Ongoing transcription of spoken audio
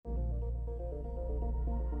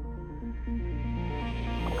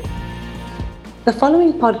The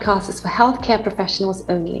following podcast is for healthcare professionals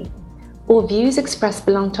only. All views expressed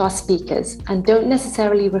belong to our speakers and don't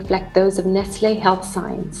necessarily reflect those of Nestlé Health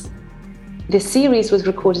Science. This series was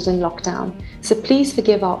recorded in lockdown, so please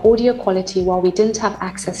forgive our audio quality while we didn't have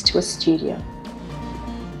access to a studio.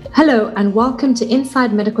 Hello and welcome to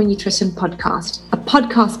Inside Medical Nutrition Podcast, a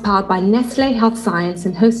podcast powered by Nestlé Health Science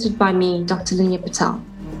and hosted by me, Dr. Linya Patel.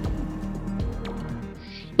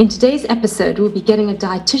 In today's episode, we'll be getting a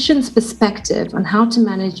dietitian's perspective on how to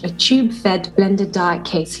manage a tube-fed blended diet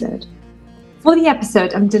caseload. For the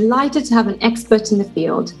episode, I'm delighted to have an expert in the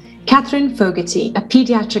field, Catherine Fogarty, a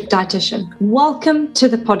pediatric dietitian. Welcome to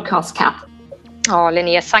the podcast, Kath. Oh,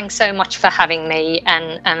 Linya, thanks so much for having me,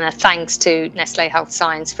 and a thanks to Nestlé Health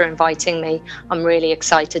Science for inviting me. I'm really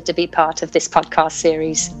excited to be part of this podcast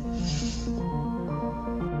series.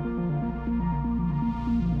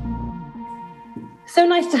 So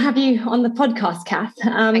nice to have you on the podcast, Kath.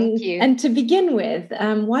 Thank you. And to begin with,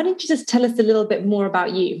 why don't you just tell us a little bit more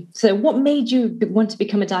about you? So what made you want to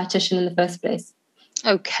become a dietitian in the first place?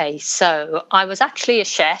 Okay, so I was actually a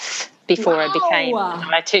chef before I became a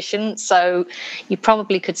dietitian. So you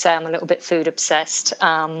probably could say I'm a little bit food obsessed,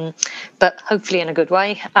 but hopefully in a good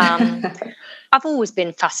way. I've always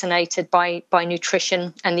been fascinated by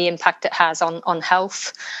nutrition and the impact it has on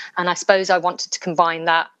health. And I suppose I wanted to combine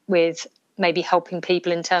that with maybe helping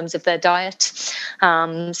people in terms of their diet.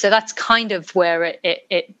 So that's kind of where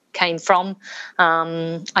it came from.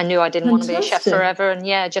 I knew I didn't want to be a chef forever,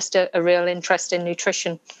 and just a real interest in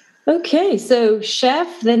nutrition. Okay, so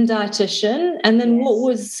chef, then dietitian, and then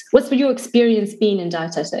Yes. what's your experience been in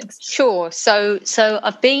dietetics? Sure. So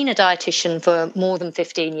I've been a dietitian for more than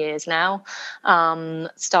 15 years now.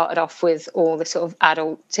 Started off with all the sort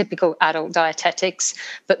of typical adult dietetics,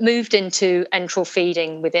 but moved into enteral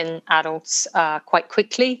feeding within adults quite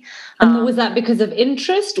quickly. And was that because of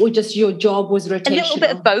interest or just your job was rotational? A little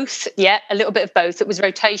bit of both. Yeah, a little bit of both. It was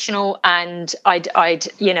rotational, and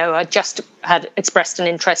I just had expressed an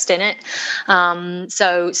interest in it.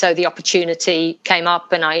 So the opportunity came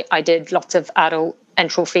up, and I did lots of adult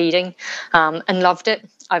enteral feeding and loved it.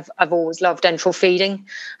 I've always loved enteral feeding.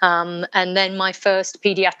 And then my first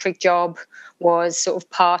pediatric job was sort of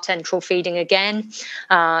part enteral feeding again.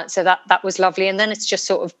 So that was lovely. And then it's just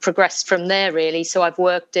sort of progressed from there, really. So I've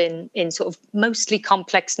worked in sort of mostly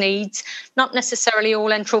complex needs, not necessarily all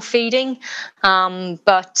enteral feeding,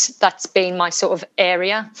 but that's been my sort of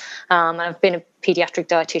area. And I've been a pediatric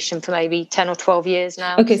dietitian for maybe 10 or 12 years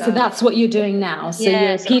now. Okay, so that's what you're doing now. So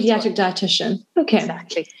you're a pediatric dietitian. Okay.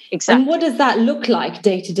 Exactly. And what does that look like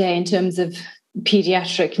day to day in terms of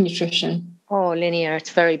pediatric nutrition? Oh, Linya, it's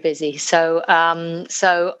very busy. So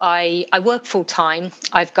I work full time.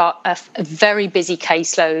 I've got a very busy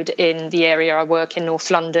caseload in the area I work in, North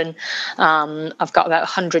London. I've got about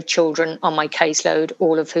 100 children on my caseload,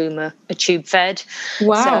 all of whom are tube fed.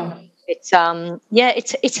 Wow. So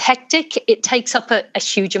it's hectic. It takes up a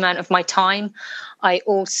huge amount of my time. I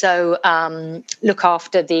also look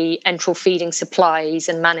after the enteral feeding supplies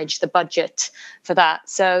and manage the budget for that.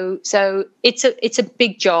 So it's a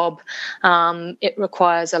big job. It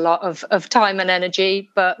requires a lot of time and energy,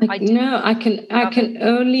 but I can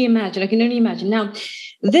only imagine. Now,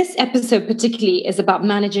 this episode particularly is about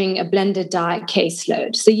managing a blended diet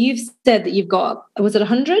caseload. So you've said that you've got, was it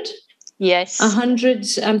 100? Yes. 100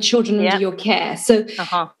 children under your care. So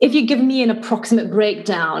if you give me an approximate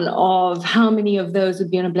breakdown of how many of those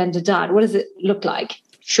would be on a blended diet, what does it look like?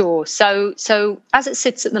 Sure. So as it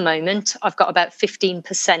sits at the moment, I've got about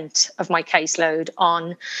 15% of my caseload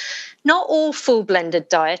on not all full blended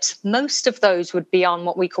diet. Most of those would be on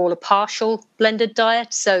what we call a partial blended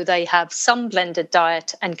diet. So they have some blended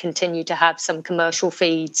diet and continue to have some commercial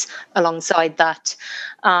feeds alongside that.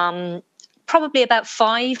 Probably about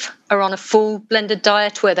 5 are on a full blended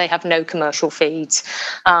diet where they have no commercial feeds.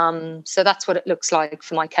 So that's what it looks like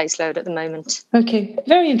for my caseload at the moment. Okay,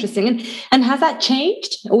 very interesting. And has that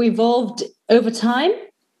changed or evolved over time?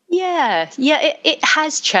 Yeah, it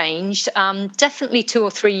has changed. Definitely 2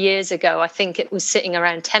 or 3 years ago, I think it was sitting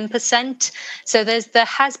around 10%. So there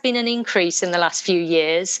has been an increase in the last few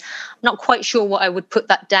years. Not quite sure what I would put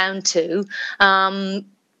that down to.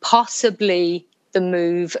 Possibly the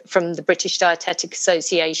move from the British Dietetic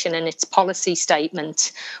Association and its policy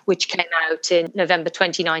statement, which came out in November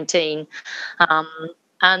 2019.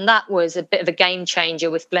 And that was a bit of a game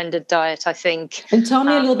changer with blended diet, I think. And tell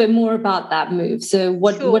me a little bit more about that move. So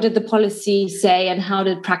what did the policy say and how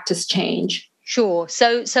did practice change? Sure.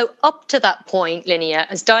 So up to that point, Linya,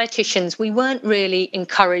 as dietitians, we weren't really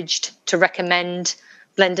encouraged to recommend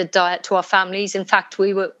blended diet to our families. In fact,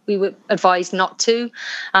 we were advised not to.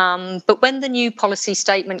 But when the new policy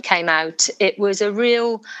statement came out, it was a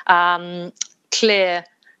real clear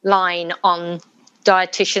line on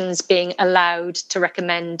dietitians being allowed to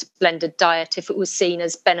recommend blended diet if it was seen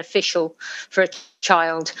as beneficial for a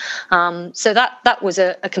child. So that was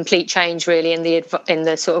a complete change, really, in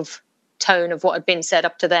the sort of tone of what had been said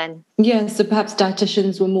up to then. Yeah, so perhaps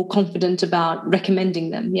dietitians were more confident about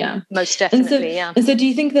recommending them. Yeah, most definitely. And so do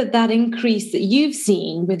you think that increase that you've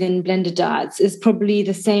seen within blended diets is probably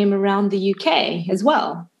the same around the UK as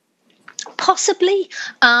well? Possibly.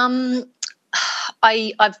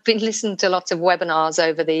 I've been listening to lots of webinars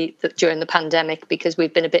over during the pandemic, because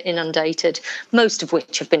we've been a bit inundated, most of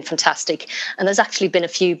which have been fantastic. And there's actually been a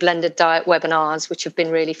few blended diet webinars which have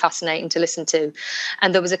been really fascinating to listen to.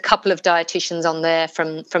 And there was a couple of dietitians on there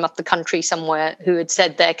from up the country somewhere who had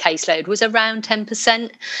said their caseload was around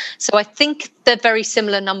 10%. So I think they're very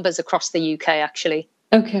similar numbers across the UK, actually.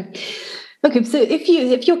 Okay, so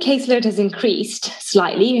if your caseload has increased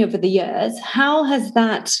slightly over the years, how has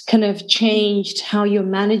that kind of changed how you're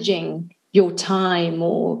managing your time,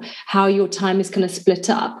 or how your time is kind of split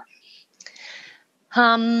up?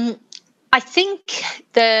 I think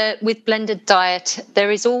with blended diet, there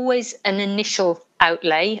is always an initial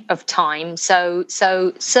outlay of time. So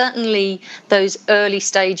certainly those early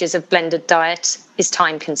stages of blended diet is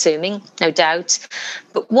time consuming, no doubt.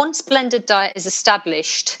 But once blended diet is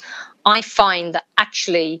established, I find that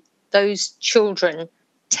actually those children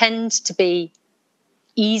tend to be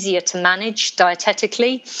easier to manage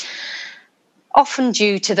dietetically, often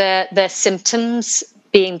due to their symptoms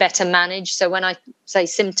being better managed. So when I say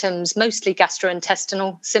symptoms, mostly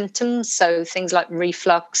gastrointestinal symptoms, so things like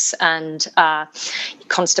reflux and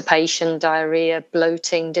constipation, diarrhea,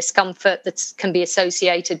 bloating, discomfort that can be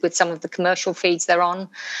associated with some of the commercial feeds they're on.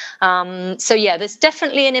 So yeah, there's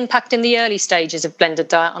definitely an impact in the early stages of blended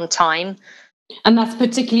diet on time. And that's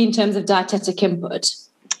particularly in terms of dietetic input.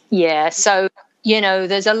 Yeah, so,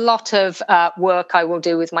 there's a lot of work I will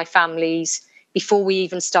do with my families before we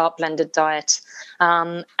even start blended diet.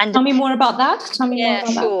 And tell me more about that.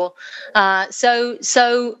 Sure.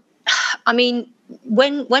 So, I mean,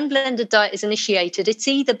 when blended diet is initiated, it's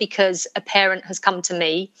either because a parent has come to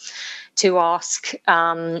me to ask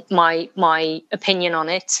my opinion on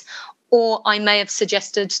it, or I may have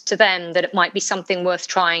suggested to them that it might be something worth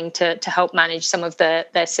trying to help manage some of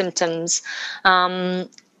their symptoms.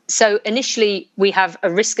 So initially, we have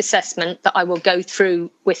a risk assessment that I will go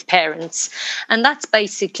through with parents. And that's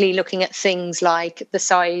basically looking at things like the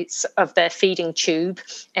size of their feeding tube,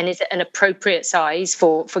 and is it an appropriate size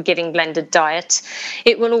for giving blended diet.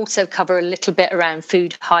 It will also cover a little bit around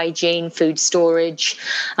food hygiene, food storage,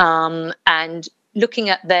 and looking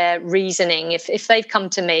at their reasoning. If they've come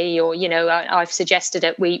to me, or I've suggested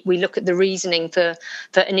it, we look at the reasoning for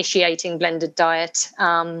initiating blended diet.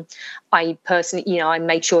 I personally, I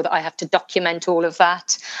make sure that I have to document all of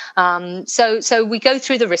that. So we go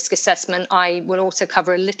through the risk assessment. I will also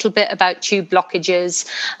cover a little bit about tube blockages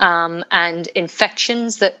and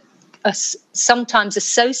infections that are sometimes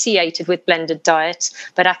associated with blended diet,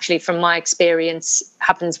 but actually, from my experience,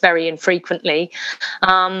 happens very infrequently.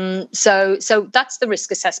 So that's the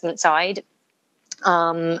risk assessment side.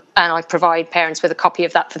 And I provide parents with a copy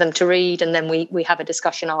of that for them to read, and then we have a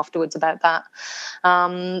discussion afterwards about that.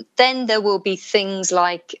 Then there will be things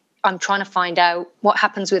like, I'm trying to find out what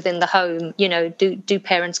happens within the home. Do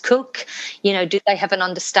parents cook? Do they have an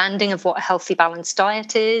understanding of what a healthy, balanced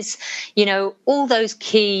diet is? All those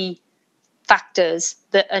key factors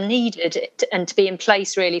that are needed and to be in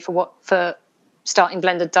place really for starting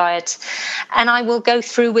blended diet. And I will go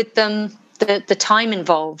through with them the time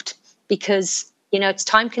involved, because it's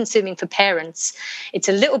time consuming for parents. It's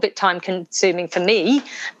a little bit time consuming for me,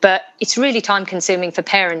 but it's really time consuming for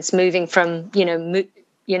parents, moving from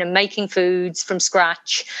making foods from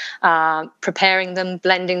scratch, preparing them,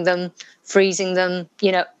 blending them, freezing them,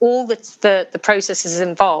 all the processes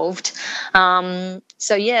involved.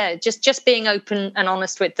 So yeah, just being open and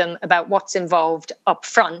honest with them about what's involved up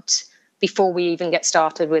front before we even get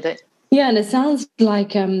started with it. Yeah, and it sounds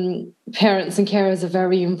like parents and carers are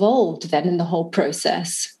very involved then in the whole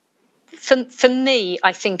process. For me,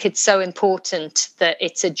 I think it's so important that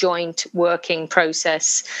it's a joint working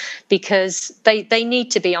process, because they need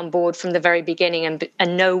to be on board from the very beginning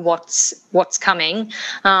and know what's coming.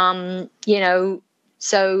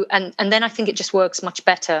 So and then I think it just works much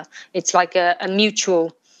better. It's like a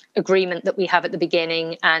mutual agreement that we have at the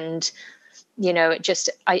beginning, and it just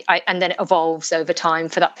and then it evolves over time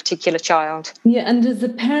for that particular child. Yeah, and does the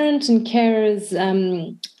parent and carers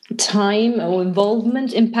time or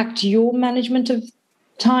involvement impact your management of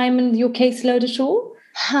time in your caseload at all?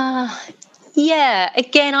 Yeah,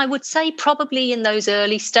 again, I would say probably in those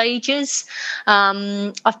early stages.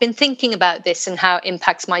 I've been thinking about this and how it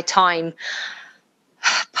impacts my time.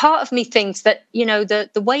 Part of me thinks that,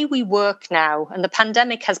 the way we work now, and the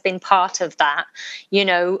pandemic has been part of that,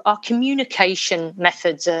 our communication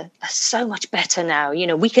methods are so much better now.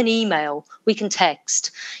 We can email, we can text,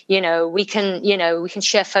 we can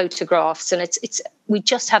share photographs, and we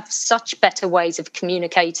just have such better ways of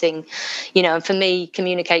communicating, and for me,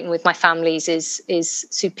 communicating with my families is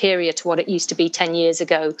superior to what it used to be 10 years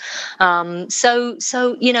ago.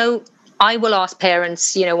 I will ask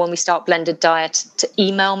parents, when we start Blended Diet, to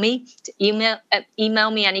email me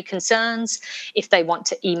any concerns, if they want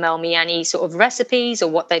to email me any sort of recipes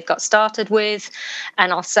or what they've got started with.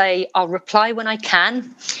 And I'll say, I'll reply when I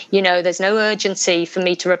can. There's no urgency for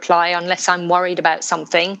me to reply unless I'm worried about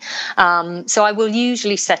something. So I will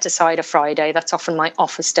usually set aside a Friday. That's often my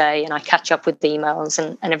office day, and I catch up with the emails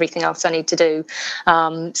and everything else I need to do.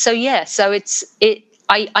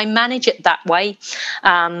 I manage it that way.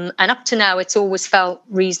 And up to now, it's always felt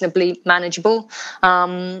reasonably manageable.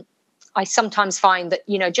 I sometimes find that,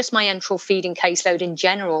 just my enteral feeding caseload in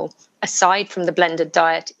general, aside from the blended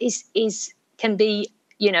diet, can be,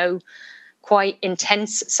 quite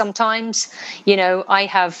intense sometimes. I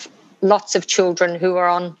have lots of children who are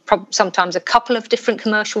on sometimes a couple of different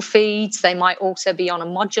commercial feeds. They might also be on a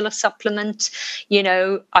modular supplement.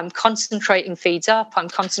 I'm concentrating feeds up, I'm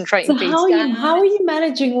concentrating feeds down. How are you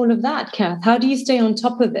managing all of that, Kath? How do you stay on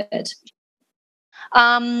top of it?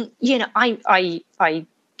 I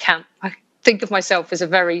think of myself as a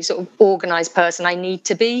very sort of organized person. I need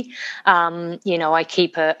to be. I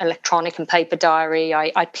keep an electronic and paper diary.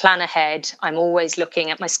 I plan ahead. I'm always looking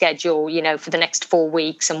at my schedule, for the next 4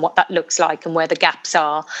 weeks and what that looks like and where the gaps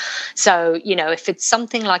are. So, if it's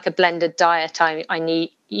something like a blended diet, I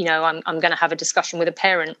need, I'm going to have a discussion with a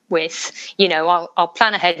parent with, I'll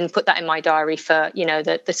plan ahead and put that in my diary for,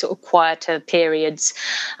 the sort of quieter periods.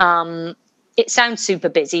 It sounds super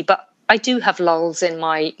busy, but I do have lulls in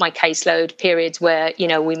my caseload, periods where,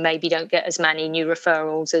 we maybe don't get as many new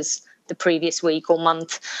referrals as the previous week or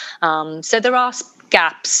month. So there are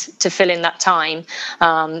gaps to fill in that time.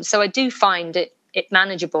 So I do find it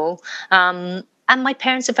manageable. And my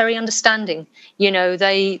parents are very understanding.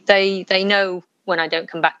 They know when I don't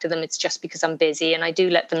come back to them, it's just because I'm busy. And I do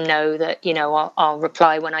let them know that, I'll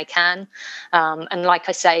reply when I can. And like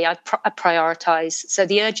I say, I prioritize. So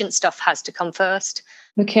the urgent stuff has to come first.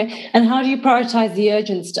 Okay. And how do you prioritize the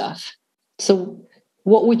urgent stuff? So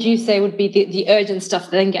what would you say would be the urgent stuff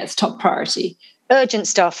that then gets top priority? Urgent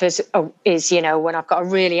stuff is when I've got a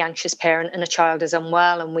really anxious parent and a child is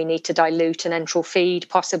unwell and we need to dilute an enteral feed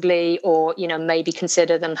possibly, or, maybe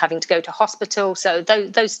consider them having to go to hospital. So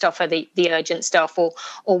those stuff are the urgent stuff, or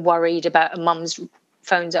worried about a mum's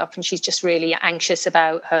phones up and she's just really anxious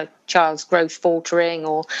about her child's growth faltering,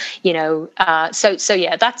 or that's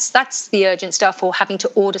the urgent stuff, or having to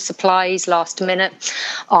order supplies last minute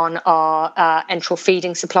on our enteral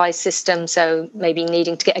feeding supply system, so maybe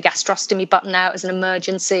needing to get a gastrostomy button out as an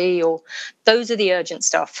emergency, or those are the urgent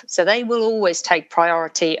stuff. So they will always take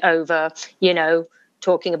priority over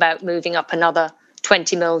talking about moving up another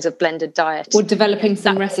 20 mils of blended diet, or developing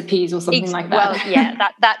some recipes or something like that. Well, yeah,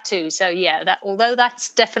 that too. So yeah, although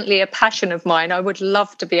that's definitely a passion of mine, I would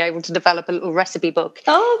love to be able to develop a little recipe book.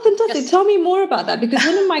 Oh, fantastic. Tell me more about that, because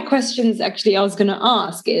one of my questions actually I was going to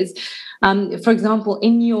ask is, for example,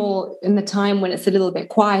 in the time when it's a little bit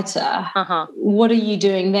quieter, what are you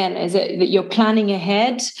doing then? Is it that you're planning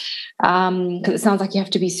ahead? Because it sounds like you have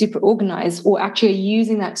to be super organized, or actually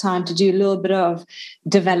using that time to do a little bit of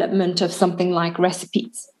development of something like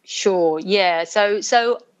recipes. Sure. Yeah.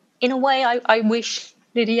 So in a way, I wish,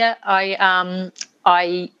 Lydia,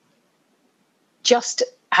 I just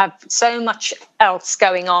have so much else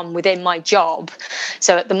going on within my job.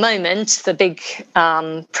 So at the moment, the big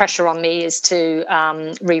pressure on me is to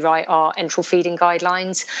rewrite our enteral feeding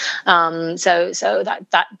guidelines.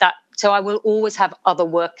 So I will always have other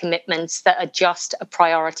work commitments that are just a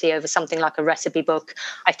priority over something like a recipe book.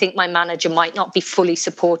 I think my manager might not be fully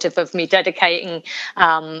supportive of me dedicating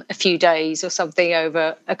a few days or something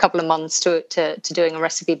over a couple of months to doing a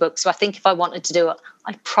recipe book. So I think if I wanted to do it,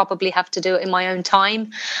 I'd probably have to do it in my own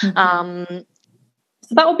time. Mm-hmm.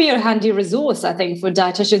 So that would be a handy resource, I think, for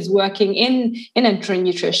dietitians working in enteral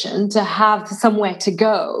nutrition, to have somewhere to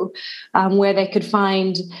go where they could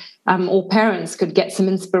find, or parents could get some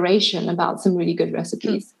inspiration about some really good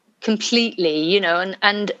recipes. Completely,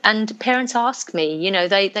 and parents ask me,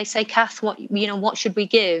 they say, Kath, what should we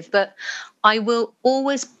give? But I will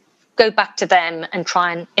always go back to them and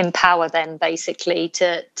try and empower them, basically,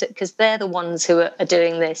 to because they're the ones who are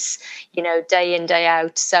doing this, day in, day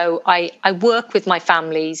out. So I work with my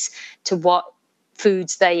families to what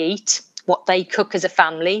foods they eat, what they cook as a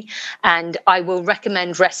family, and I will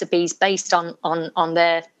recommend recipes based on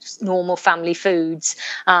their normal family foods.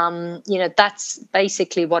 That's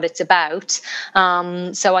basically what it's about.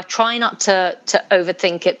 So I try not to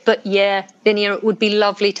overthink it, but yeah, Linnea, it would be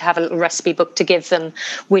lovely to have a little recipe book to give them,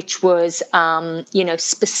 which was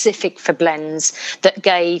specific for blends, that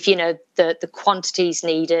gave the quantities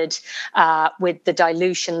needed, with the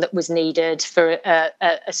dilution that was needed for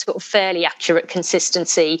a sort of fairly accurate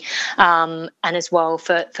consistency, and as well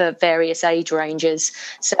for various age ranges.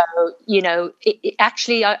 So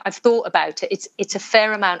actually, I've thought about it. It's a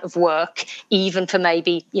fair amount of work, even for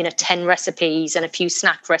maybe 10 recipes and a few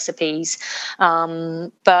snack recipes,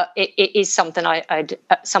 but it is something I'd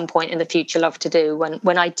at some point in the future love to do.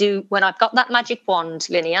 When I've got that magic wand,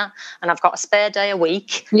 Linnea, and I've got a spare day a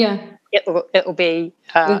week. Yeah. It'll be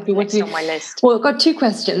next on my list. Well, I've got two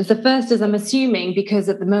questions. The first is, I'm assuming because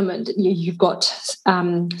at the moment you've got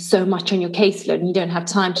so much on your caseload and you don't have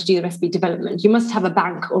time to do the recipe development, you must have a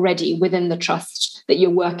bank already within the trust that you're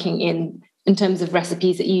working in terms of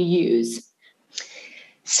recipes that you use.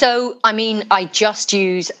 So, I just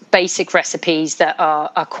use basic recipes that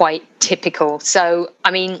are quite typical. So,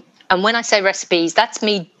 and when I say recipes, that's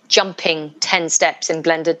me jumping 10 steps in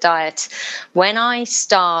blended diet. When I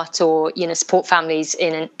start or support families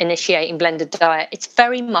in initiating blended diet, it's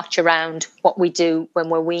very much around what we do when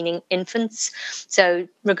we're weaning infants. So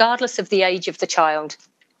regardless of the age of the child,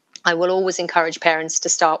 I will always encourage parents to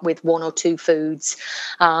start with one or two foods.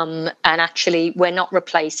 And actually, we're not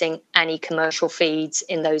replacing any commercial feeds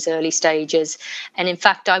in those early stages. And in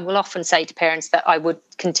fact, I will often say to parents that I would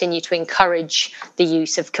continue to encourage the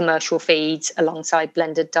use of commercial feeds alongside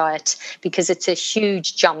blended diet, because it's a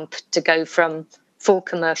huge jump to go from full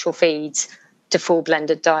commercial feeds to full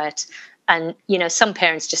blended diet. And, some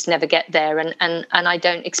parents just never get there, and I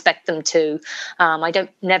don't expect them to. I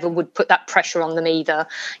never would put that pressure on them either.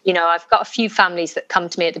 I've got a few families that come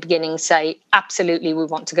to me at the beginning and say, absolutely, we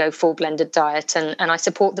want to go full blended diet. And I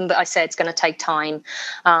support them, but I say it's going to take time.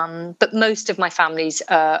 But most of my families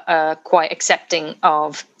are quite accepting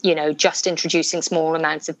of, just introducing small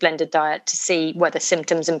amounts of blended diet to see whether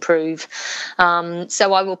symptoms improve.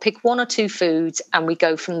 So I will pick one or two foods and we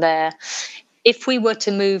go from there. If we were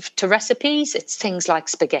to move to recipes, it's things like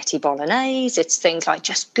spaghetti bolognese. It's things like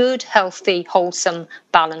just good, healthy, wholesome,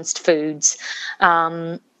 balanced foods.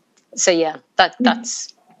 So yeah,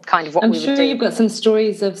 that's kind of what we would do. I'm sure you've got some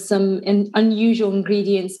stories of some unusual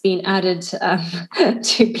ingredients being added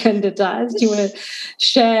to blended diets. Do you want to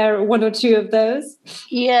share one or two of those?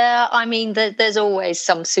 Yeah, there's always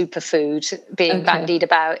some superfood being bandied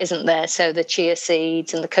about, isn't there? So the chia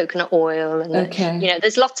seeds and the coconut oil, and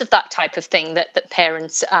there's lots of that type of thing that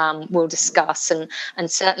parents will discuss,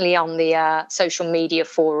 and certainly on the social media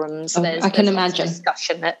forums, there's imagine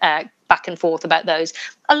discussion back and forth about those,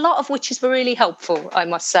 a lot of which is really helpful, I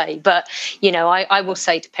must say. But, I will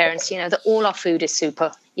say to parents, that all our food is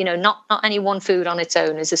super. Not any one food on its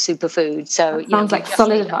own is a superfood. So sounds like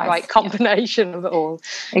solid advice. Right combination of it all.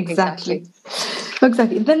 Exactly.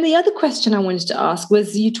 Then the other question I wanted to ask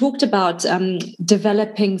was, you talked about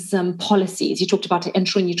developing some policies. You talked about an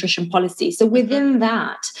enteral nutrition policy. So within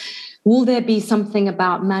that, will there be something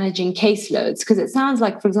about managing caseloads? Because it sounds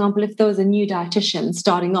like, for example, if there was a new dietitian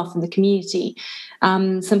starting off in the community,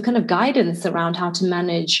 some kind of guidance around how to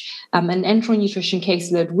manage an enteral nutrition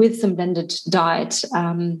caseload with some blended diet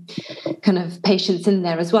kind of patients in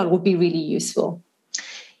there as well would be really useful.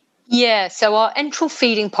 Yeah, so our enteral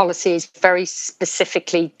feeding policy is very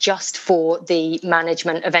specifically just for the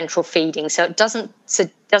management of enteral feeding. So it doesn't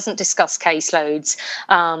discuss caseloads.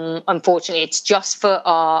 Unfortunately, it's just for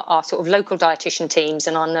our sort of local dietitian teams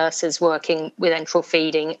and our nurses working with enteral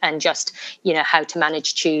feeding, and just, how to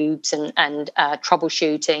manage tubes and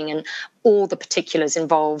troubleshooting and all the particulars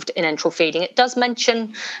involved in enteral feeding. It does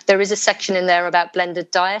mention, there is a section in there about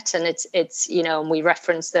blended diet, and it's and we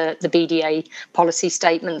reference the BDA policy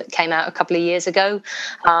statement that came out a couple of years ago,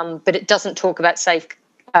 but it doesn't talk about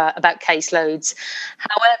about caseloads.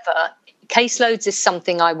 However, caseloads is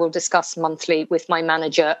something I will discuss monthly with my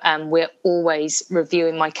manager, and we're always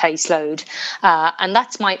reviewing my caseload. And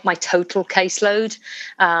that's my total caseload,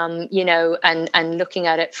 and looking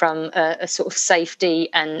at it from a sort of safety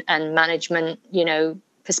and management,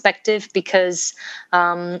 perspective, because,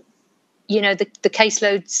 the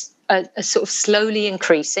caseloads are sort of slowly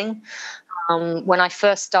increasing. When I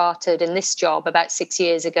first started in this job about 6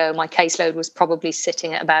 years ago, my caseload was probably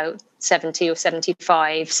sitting at about 70 or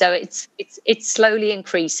 75. So it's slowly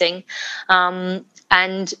increasing, but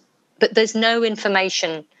there's no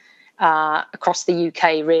information across the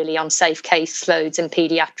UK really on safe caseloads in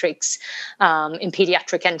paediatrics, in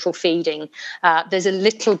paediatric enteral feeding. There's a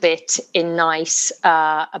little bit in NICE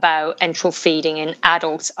about enteral feeding in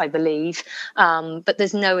adults, I believe, but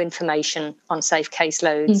there's no information on safe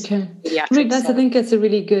caseloads. Okay, I think that's a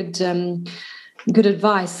really good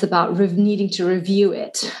advice about needing to review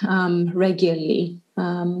it regularly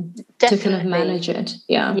to kind of manage it.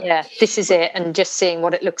 Yeah, this is it, and just seeing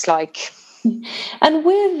what it looks like. And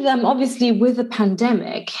with obviously with the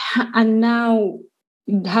pandemic and now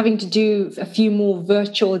having to do a few more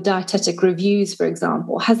virtual dietetic reviews, for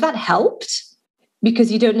example, has that helped?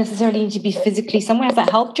 Because you don't necessarily need to be physically somewhere. Has that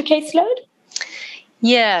helped your caseload?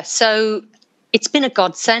 Yeah, so it's been a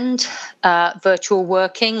godsend, virtual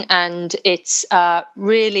working, and it's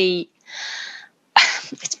really...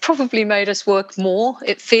 it's probably made us work more.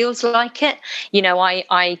 It feels like it.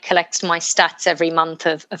 I collect my stats every month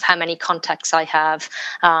of how many contacts I have.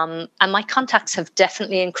 And my contacts have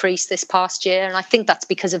definitely increased this past year. And I think that's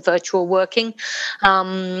because of virtual working.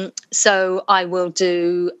 So I will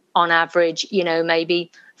do, on average,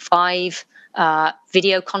 maybe 5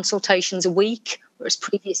 video consultations a week. Whereas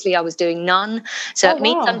previously I was doing none. So it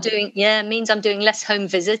means I'm doing less home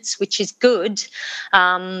visits, which is good.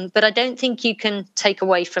 But I don't think you can take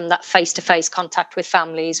away from that face-to-face contact with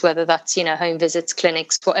families, whether that's, home visits,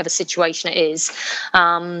 clinics, whatever situation it is.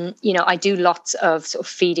 I do lots of sort of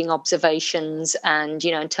feeding observations, and,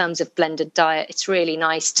 in terms of blended diet, it's really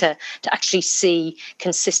nice to actually see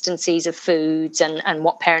consistencies of foods and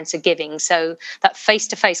what parents are giving. So that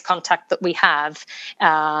face-to-face contact that we have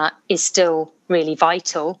is still really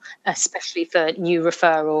vital, especially for new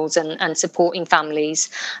referrals and supporting families.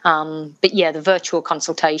 But yeah, the virtual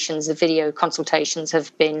consultations, the video consultations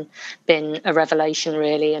have been a revelation,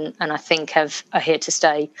 really, and I think are here to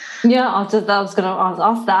stay. Yeah, I was going to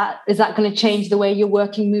ask that. Is that going to change the way you're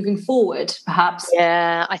working moving forward, perhaps?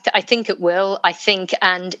 Yeah, I think it will. I think,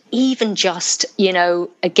 and even just,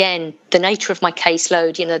 again, the nature of my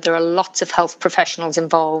caseload, there are lots of health professionals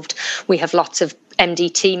involved. We have lots of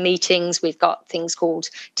MDT meetings. We've got things called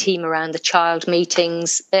Team Around the Child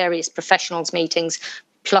meetings, various professionals meetings,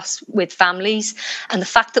 plus with families. And the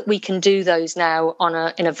fact that we can do those now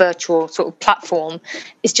in a virtual sort of platform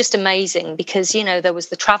is just amazing, because, there was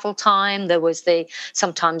the travel time, there was the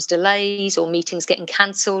sometimes delays or meetings getting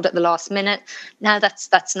cancelled at the last minute. Now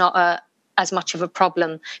that's not as much of a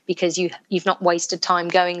problem, because you've not wasted time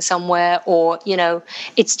going somewhere, or,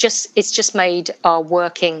 it's just made our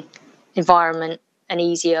working environment an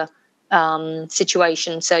easier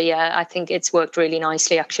situation. So yeah, I think it's worked really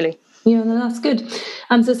nicely, actually. Yeah, no, that's good.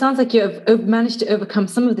 So it sounds like you've managed to overcome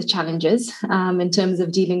some of the challenges in terms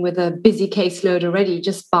of dealing with a busy caseload already,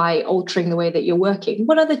 just by altering the way that you're working.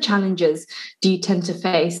 What other challenges do you tend to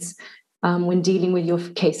face when dealing with your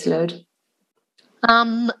caseload?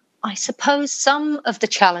 I suppose some of the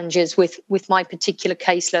challenges with my particular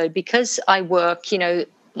caseload, because I work,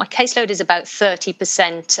 my caseload is about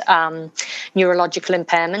 30% neurological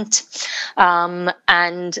impairment,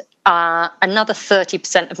 and another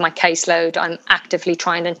 30% of my caseload I'm actively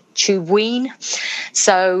trying to wean.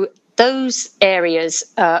 So those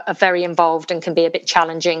areas are very involved and can be a bit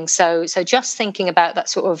challenging. So just thinking about that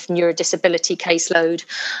sort of neurodisability caseload,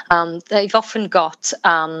 they've often got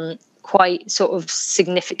quite sort of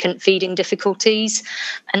significant feeding difficulties,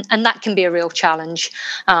 and that can be a real challenge,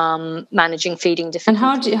 managing feeding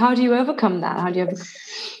difficulties. And how do you overcome that?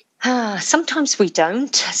 Sometimes we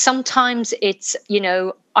don't. Sometimes it's,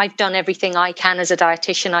 I've done everything I can as a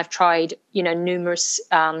dietitian. I've tried, numerous,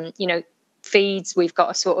 feeds. We've got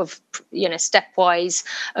a sort of, stepwise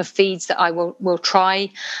of feeds that I will try,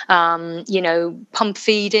 pump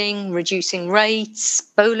feeding, reducing rates,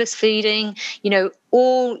 bolus feeding,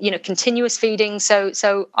 all, continuous feeding.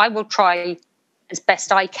 So I will try as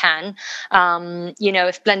best I can.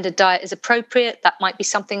 If blended diet is appropriate, that might be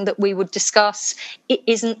something that we would discuss. It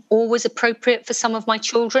isn't always appropriate for some of my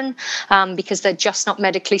children because they're just not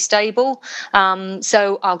medically stable.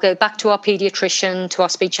 So I'll go back to our paediatrician, to our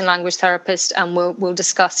speech and language therapist, and we'll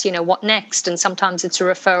discuss, what next. And sometimes it's a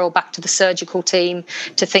referral back to the surgical team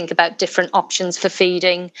to think about different options for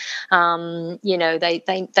feeding.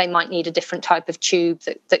 They might need a different type of tube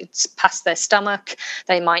that's past their stomach.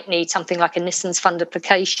 They might need something like a Nissen's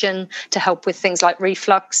fundoplication to help with things like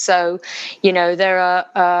reflux. So, there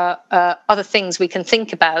are other things we can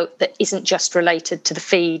think about that isn't just related to the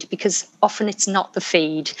feed, because often it's not the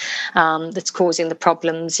feed that's causing the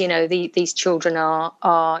problems. These children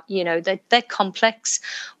are they're complex.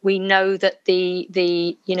 We know that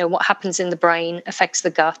the what happens in the brain affects the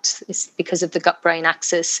gut. It's because of the gut-brain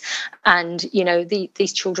axis, and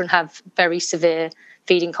these children have very severe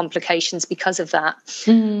feeding complications because of that.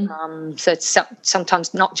 So it's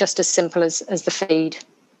sometimes not just as simple as the feed.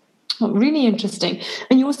 Oh, really interesting.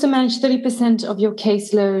 And you also manage 30% of your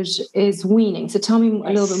caseload is weaning. So tell me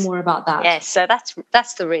a little bit more about that. Yes, so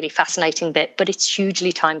that's the really fascinating bit, but it's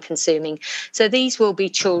hugely time consuming. So these will be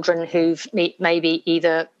children who've maybe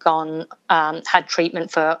either had treatment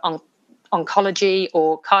for oncology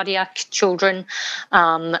or cardiac children,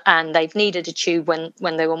 and they've needed a tube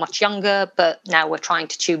when they were much younger, but now we're trying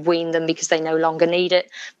to tube wean them because they no longer need it,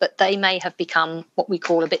 but they may have become what we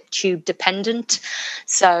call a bit tube dependent.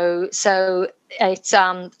 So it's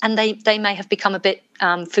and they may have become a bit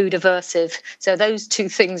food aversive. So those two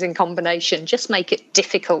things in combination just make it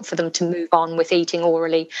difficult for them to move on with eating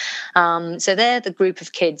orally. So they're the group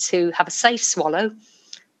of kids who have a safe swallow,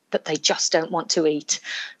 but they just don't want to eat.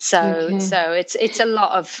 So it's a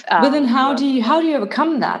lot of. But then how do you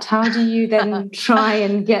overcome that? How do you then try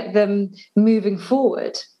and get them moving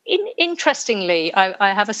forward? Interestingly,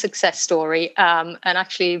 I have a success story, and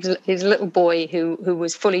actually he was a little boy who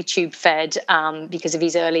was fully tube fed because of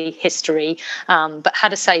his early history, but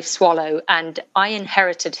had a safe swallow, and I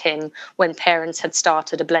inherited him when parents had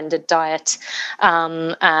started a blended diet,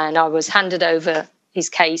 and I was handed over his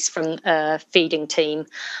case from a feeding team.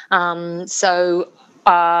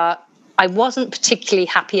 I wasn't particularly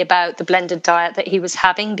happy about the blended diet that he was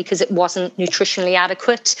having because it wasn't nutritionally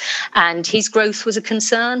adequate and his growth was a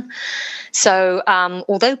concern. So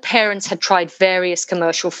although parents had tried various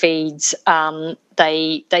commercial feeds,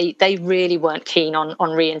 they really weren't keen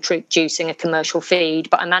on reintroducing a commercial feed,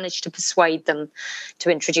 but I managed to persuade them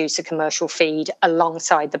to introduce a commercial feed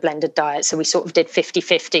alongside the blended diet. So we sort of did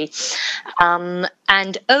 50-50.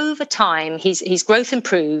 And over time, his growth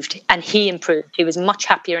improved and he improved. He was much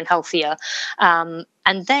happier and healthier.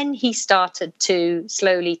 And then he started to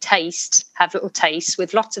slowly have little tastes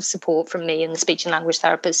with lots of support from me and the speech and language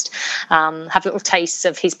therapist, have little tastes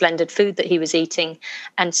of his blended food that he was eating.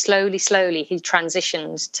 And slowly, he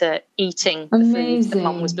transitioned to eating the foods that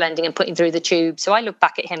Mum was blending and putting through the tube. So I look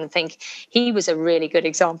back at him and think he was a really good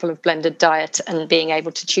example of blended diet and being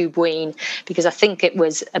able to tube wean, because I think it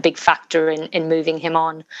was a big factor in moving him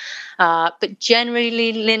on. But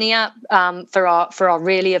generally, Linnea, for our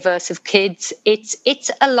really aversive kids, it's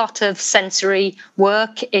a lot of sensory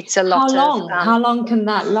work. It's a lot of how long can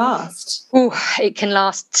that last? It can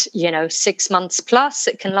last 6 months plus.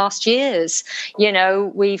 It can last years.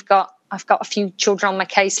 I've got a few children on my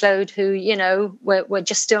caseload who we're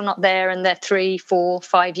just still not there, and they're 3, 4,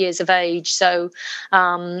 5 years of age. So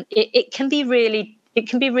it can be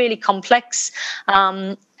really complex.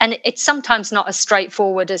 And it's sometimes not as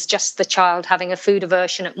straightforward as just the child having a food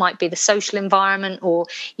aversion. It might be the social environment or,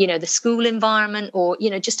 the school environment or,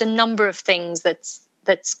 just a number of things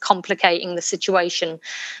that's complicating the situation.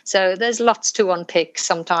 So there's lots to unpick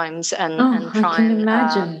sometimes and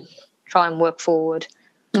try and work forward.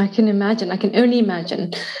 I can imagine. I can only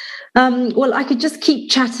imagine. Well, I could just keep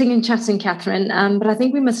chatting, Catherine, but I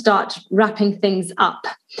think we must start wrapping things up.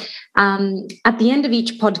 At the end of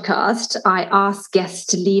each podcast, I ask guests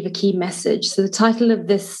to leave a key message. So the title of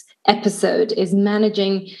this episode is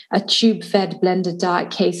Managing a Tube-Fed Blended Diet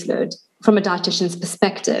Caseload from a dietitian's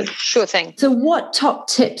perspective. Sure thing. So what top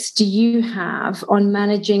tips do you have on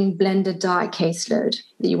managing blended diet caseload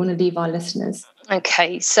that you want to leave our listeners?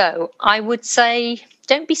 Okay, so I would say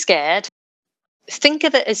don't be scared. Think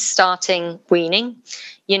of it as starting weaning,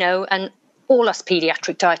 and all us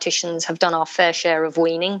paediatric dietitians have done our fair share of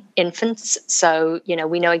weaning infants. So,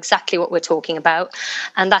 we know exactly what we're talking about.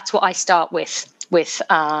 And that's what I start with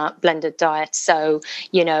blended diet. So,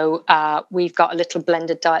 we've got a little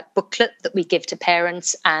blended diet booklet that we give to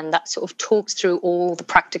parents, and that sort of talks through all the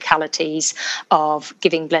practicalities of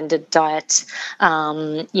giving blended diet.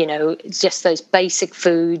 Just those basic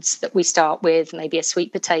foods that we start with, maybe a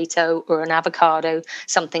sweet potato or an avocado,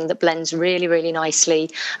 something that blends really, really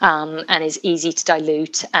nicely and is easy to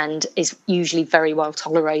dilute and is usually very well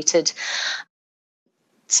tolerated.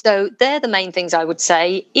 So they're the main things I would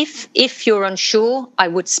say. If you're unsure, I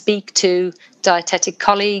would speak to dietetic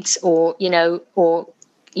colleagues or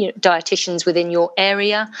dietitians within your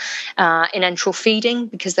area in enteral feeding,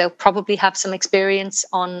 because they'll probably have some experience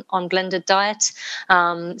on blended diet.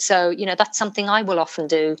 So that's something I will often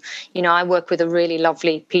do. I work with a really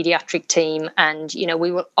lovely pediatric team, and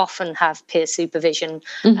we will often have peer supervision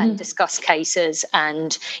and discuss cases,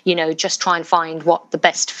 and just try and find what the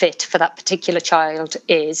best fit for that particular child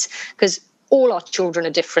is, because all our children are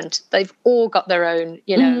different. They've all got their own,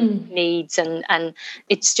 needs, and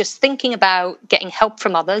it's just thinking about getting help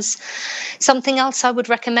from others. Something else I would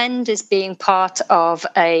recommend is being part of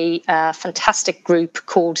a fantastic group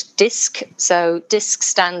called DISC. So DISC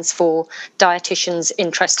stands for Dietitians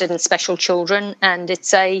Interested in Special Children, and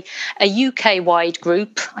it's a UK-wide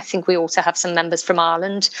group. I think we also have some members from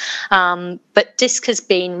Ireland, but DISC has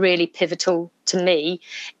been really pivotal to me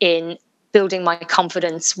in building my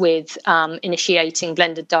confidence with initiating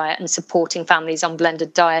blended diet and supporting families on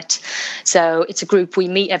blended diet. So it's a group, we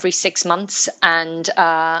meet every 6 months, and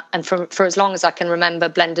for as long as I can remember,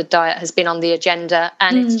 blended diet has been on the agenda,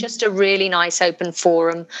 and it's just a really nice open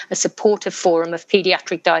forum, a supportive forum of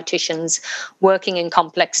paediatric dietitians working in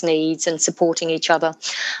complex needs and supporting each other.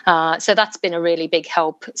 So that's been a really big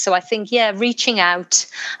help. So I think, reaching out,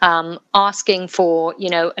 asking for,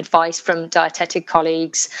 advice from dietetic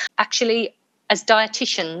colleagues. Actually, as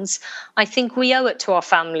dietitians, I think we owe it to our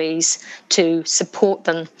families to support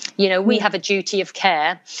them. We have a duty of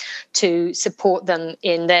care to support them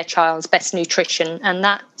in their child's best nutrition, and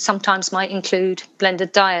that sometimes might include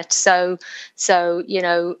blended diet. So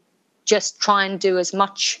just try and do as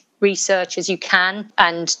much research as you can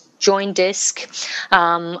and join DISC.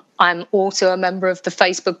 I'm also a member of the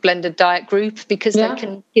Facebook Blended Diet group, because they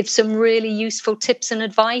can give some really useful tips and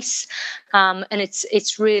advice. And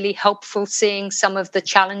it's really helpful seeing some of the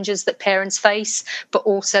challenges that parents face, but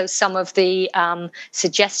also some of the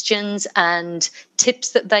suggestions and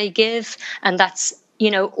tips that they give. And that's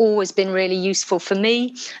always been really useful for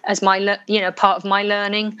me as my, part of my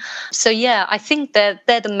learning. So, I think they're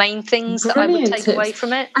the main things that I would take away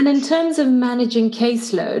from it. And in terms of managing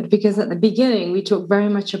caseload, because at the beginning we talked very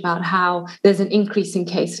much about how there's an increase in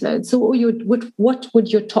caseload. So what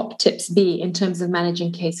would your top tips be in terms of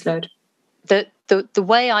managing caseload? The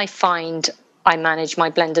way I find I manage my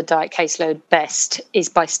blended diet caseload best is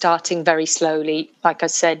by starting very slowly. Like I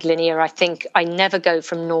said, linear. I think I never go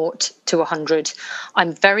from 0 to 100.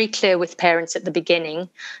 I'm very clear with parents at the beginning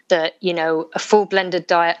that, a full blended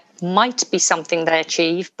diet might be something they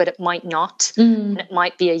achieve, but it might not. And it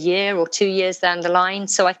might be a year or 2 years down the line.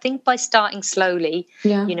 So I think by starting slowly,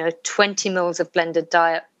 20 mils of blended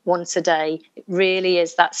diet once a day, it really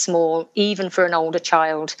is that small, even for an older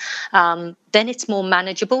child. Then it's more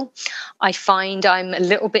manageable. I find I'm a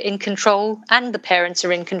little bit in control, and the parents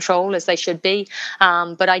are in control, as they should be.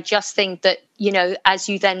 But I just think that, as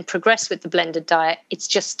you then progress with the blended diet, it's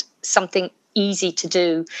just something easy to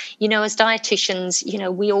do. As dietitians,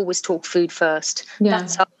 we always talk food first.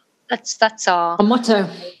 That's our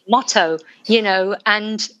motto,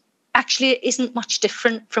 and actually it isn't much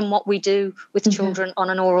different from what we do with children on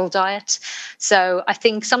an oral diet. So I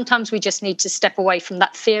think sometimes we just need to step away from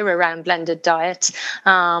that fear around blended diet,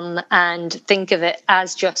 and think of it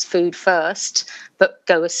as just food first, but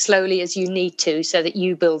go as slowly as you need to, so that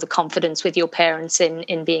you build the confidence with your parents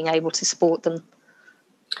in being able to support them.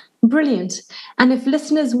 Brilliant. And if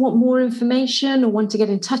listeners want more information or want to get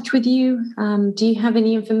in touch with you, do you have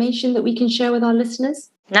any information that we can share with our listeners?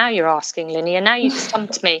 Now you're asking, Linnea. Now you've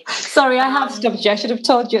stumped me. Sorry, I have stumped you. I should have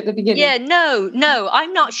told you at the beginning. Yeah, no,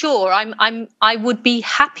 I'm not sure. I would be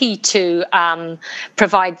happy to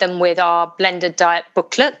provide them with our blended diet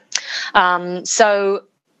booklet. So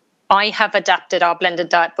I have adapted our blended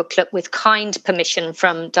diet booklet with kind permission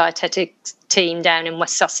from dietetics team down in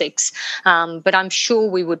West Sussex, but I'm sure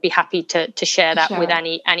we would be happy to share that with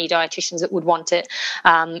any dietitians that would want it.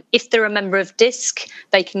 If they're a member of DISC,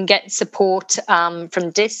 they can get support from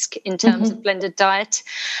DISC in terms of blended diet.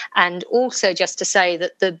 And also just to say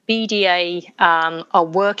that the BDA are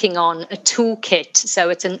working on a toolkit, so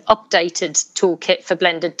it's an updated toolkit for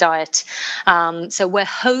blended diet. So we're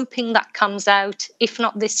hoping that comes out, if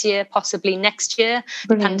not this year, possibly next year.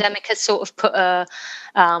 Brilliant. The pandemic has sort of put a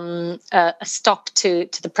stop to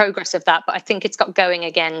the progress of that, but I think it's got going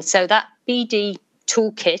again. So that BD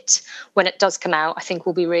toolkit, when it does come out, I think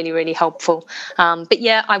will be really, really helpful. But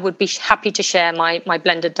I would be happy to share my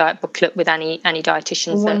blended diet booklet with any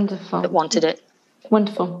dietitians that wanted it.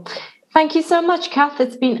 Wonderful. Thank you so much, Kath.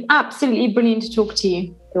 It's been absolutely brilliant to talk to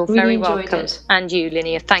you. You're really very welcome. And you,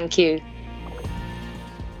 Linnea. Thank you.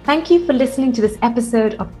 Thank you for listening to this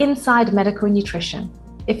episode of Inside Medical Nutrition.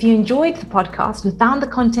 If you enjoyed the podcast and found the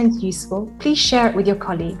content useful, please share it with your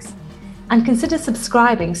colleagues. and consider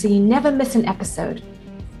subscribing so you never miss an episode.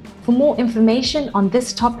 For more information on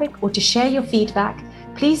this topic or to share your feedback,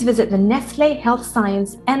 please visit the Nestlé Health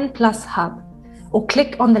Science N+ Hub or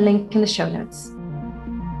click on the link in the show notes.